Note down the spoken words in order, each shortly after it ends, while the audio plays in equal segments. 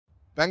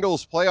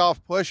Bengals playoff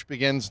push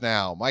begins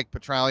now. Mike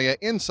Petraglia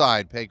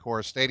inside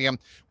Paycor Stadium.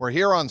 We're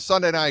here on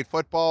Sunday Night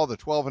Football. The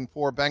 12-4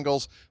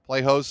 Bengals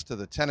play host to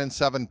the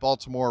 10-7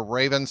 Baltimore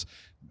Ravens.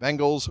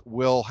 Bengals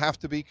will have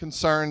to be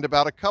concerned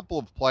about a couple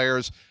of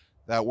players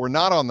that were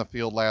not on the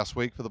field last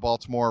week for the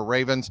Baltimore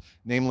Ravens,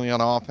 namely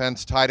on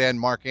offense, tight end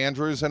Mark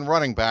Andrews and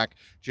running back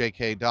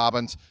J.K.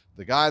 Dobbins.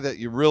 The guy that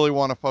you really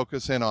want to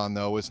focus in on,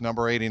 though, is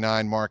number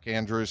 89, Mark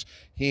Andrews.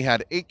 He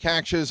had 8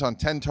 catches on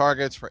 10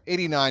 targets for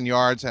 89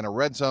 yards and a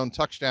red zone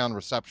touchdown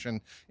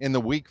reception in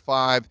the Week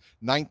 5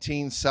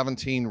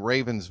 19-17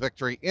 Ravens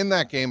victory. In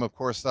that game, of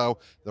course, though,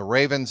 the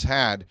Ravens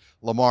had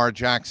Lamar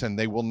Jackson.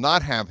 They will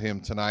not have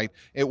him tonight.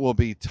 It will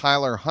be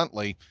Tyler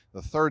Huntley,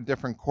 the third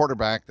different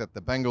quarterback that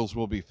the Bengals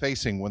will be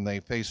facing when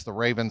they face the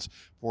Ravens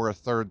for a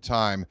third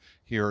time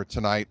here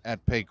tonight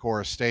at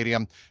Paycor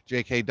Stadium.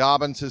 J.K.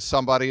 Dobbins is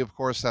somebody, of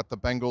course, that the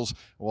Bengals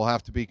will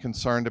have to be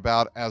concerned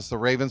about, as the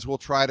Ravens will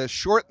try to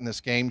shorten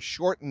this game,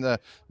 shorten the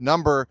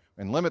number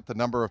and limit the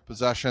number of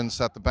possessions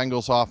that the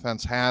Bengals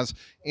offense has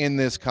in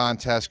this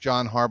contest.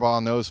 John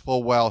Harbaugh knows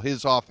full well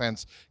his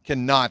offense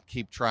cannot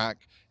keep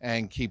track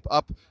and keep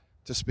up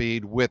to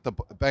speed with the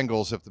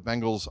Bengals if the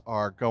Bengals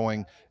are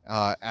going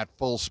at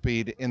full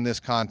speed in this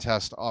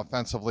contest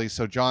offensively.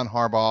 So John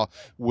Harbaugh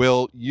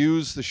will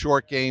use the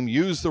short game,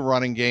 use the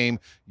running game,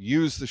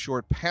 use the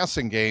short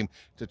passing game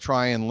to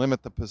try and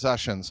limit the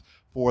possessions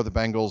for the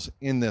Bengals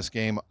in this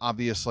game.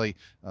 Obviously,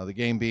 the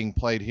game being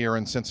played here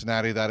in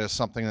Cincinnati, that is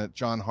something that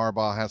John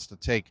Harbaugh has to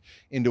take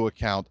into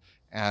account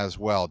as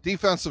well.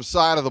 Defensive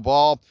side of the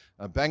ball,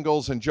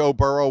 Bengals and Joe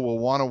Burrow will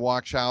want to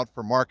watch out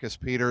for Marcus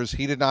Peters.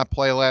 He did not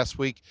play last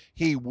week.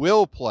 He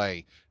will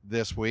play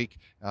this week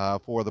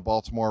for the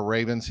Baltimore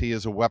Ravens. He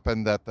is a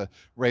weapon that the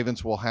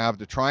Ravens will have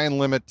to try and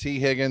limit T.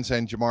 Higgins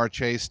and Jamar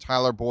Chase,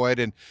 Tyler Boyd,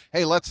 and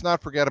hey, let's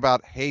not forget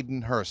about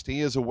Hayden Hurst. He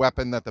is a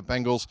weapon that the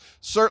Bengals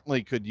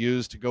certainly could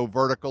use to go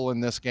vertical in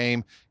this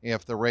game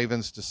if the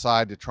Ravens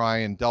decide to try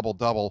and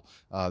double-double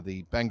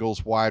the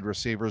Bengals wide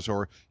receivers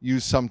or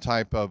use some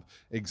type of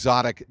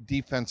exotic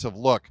defensive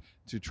look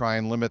to try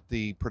and limit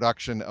the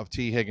production of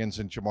T. Higgins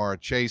and Jamar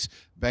Chase.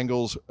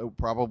 Bengals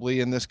probably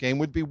in this game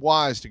would be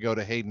wise to go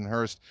to Hayden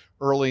Hurst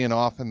early and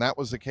often. That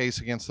was the case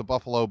against the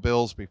Buffalo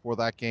Bills before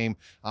that game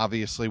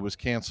obviously was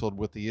canceled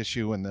with the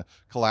issue and the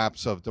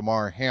collapse of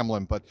Damar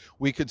Hamlin. But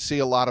we could see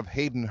a lot of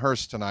Hayden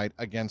Hurst tonight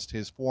against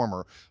his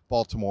former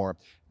Baltimore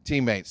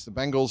teammates. The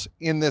Bengals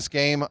in this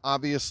game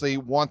obviously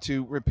want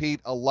to repeat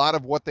a lot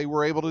of what they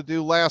were able to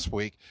do last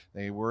week.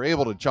 They were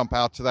able to jump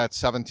out to that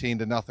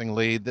 17-0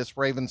 lead. This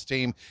Ravens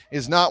team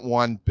is not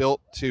one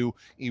built to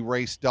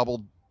erase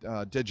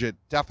double-digit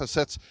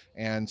deficits,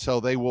 and so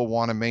they will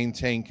want to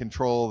maintain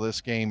control of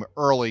this game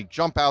early,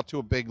 jump out to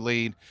a big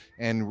lead,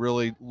 and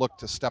really look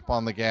to step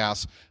on the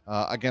gas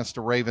against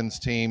a Ravens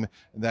team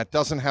that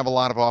doesn't have a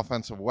lot of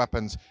offensive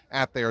weapons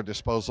at their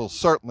disposal,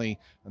 certainly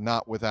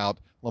not without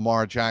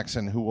Lamar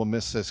Jackson, who will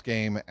miss this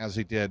game as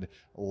he did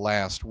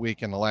last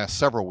week and the last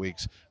several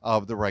weeks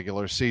of the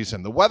regular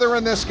season. The weather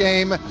in this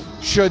game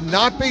should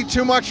not be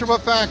too much of a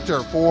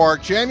factor. For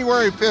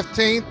January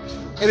 15th,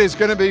 it is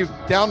going to be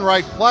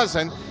downright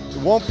pleasant.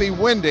 It won't be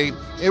windy.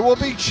 It will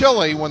be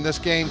chilly when this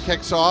game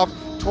kicks off,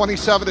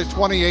 27 to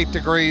 28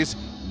 degrees.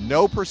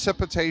 No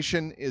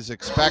precipitation is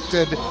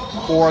expected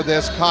for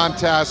this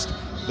contest.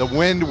 The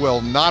wind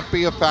will not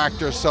be a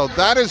factor, so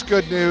that is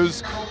good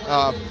news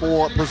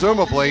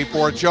presumably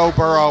for Joe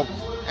Burrow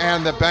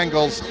and the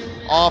Bengals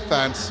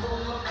offense.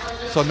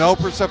 So no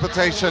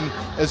precipitation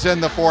is in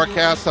the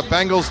forecast. The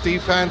Bengals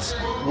defense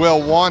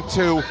will want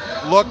to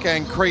look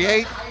and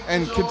create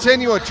and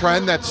continue a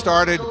trend that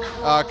started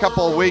a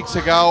couple of weeks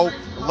ago,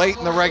 late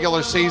in the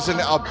regular season,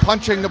 of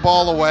punching the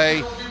ball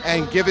away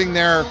and giving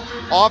their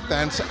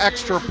offense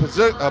extra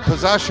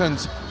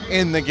possessions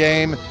in the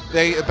game.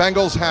 The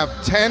Bengals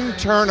have 10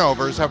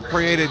 turnovers, have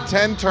created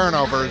 10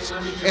 turnovers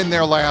in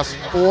their last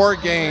 4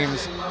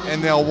 games,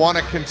 and they'll want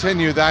to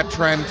continue that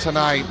trend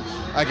tonight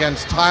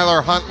against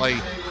Tyler Huntley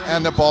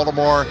and the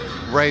Baltimore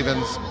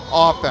Ravens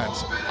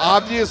offense.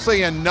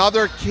 Obviously,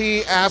 another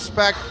key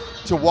aspect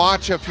to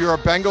watch if you're a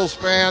Bengals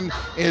fan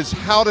is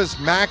how does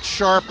Max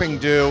Sharping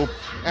do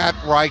at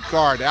right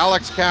guard.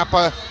 Alex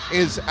Kappa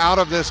is out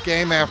of this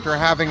game after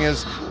having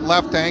his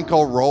left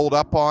ankle rolled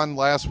up on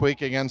last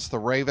week against the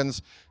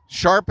Ravens.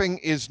 Sharping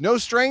is no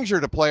stranger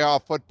to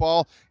playoff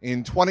football.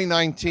 In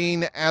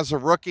 2019, as a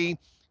rookie,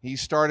 he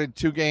started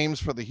 2 games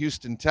for the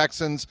Houston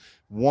Texans,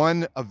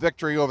 won a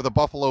victory over the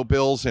Buffalo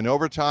Bills in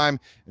overtime,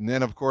 and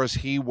then, of course,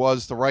 he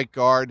was the right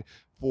guard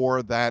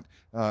for that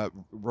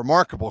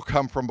remarkable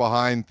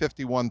come-from-behind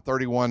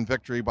 51-31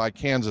 victory by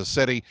Kansas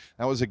City.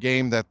 That was a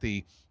game that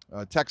the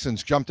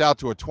Texans jumped out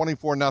to a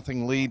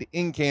 24-0 lead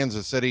in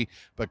Kansas City,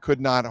 but could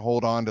not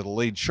hold on to the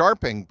lead.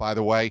 Sharping, by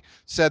the way,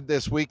 said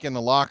this week in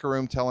the locker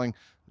room, telling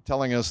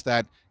us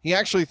that he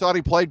actually thought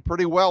he played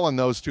pretty well in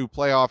those 2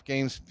 playoff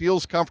games,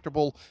 feels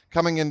comfortable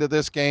coming into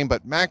this game,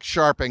 but Max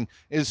Sharping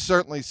is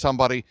certainly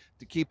somebody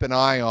to keep an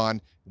eye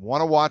on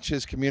Want to watch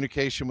his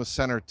communication with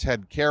center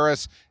Ted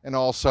Karras and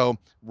also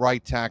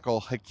right tackle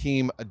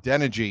Hakeem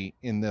Adeniji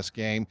in this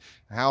game.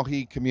 How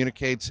he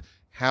communicates,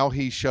 how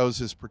he shows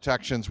his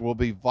protections will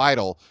be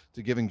vital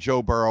to giving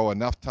Joe Burrow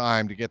enough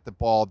time to get the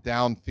ball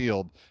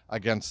downfield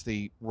against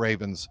the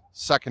Ravens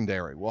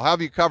secondary. We'll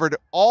have you covered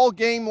all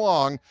game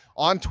long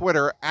on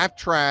Twitter at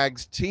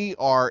Trags,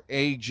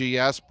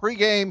 T-R-A-G-S,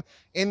 pregame,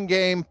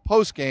 in-game,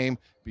 postgame.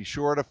 Be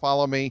sure to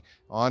follow me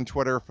on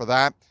Twitter for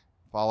that.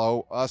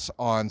 Follow us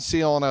on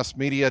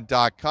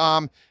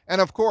clnsmedia.com. And,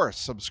 of course,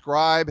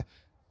 subscribe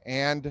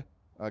and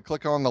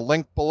click on the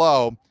link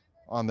below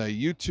on the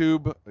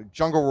YouTube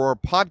Jungle Roar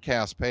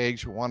podcast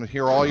page. We want to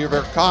hear all your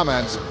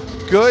comments,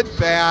 good,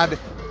 bad,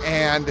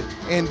 and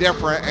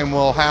indifferent. And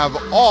we'll have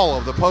all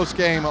of the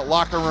post-game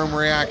locker room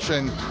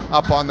reaction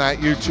up on that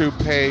YouTube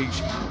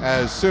page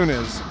as soon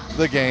as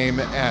the game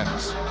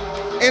ends.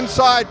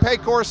 Inside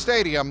Paycor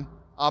Stadium,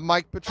 I'm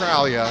Mike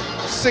Petraglia,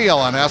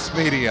 CLNS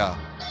Media.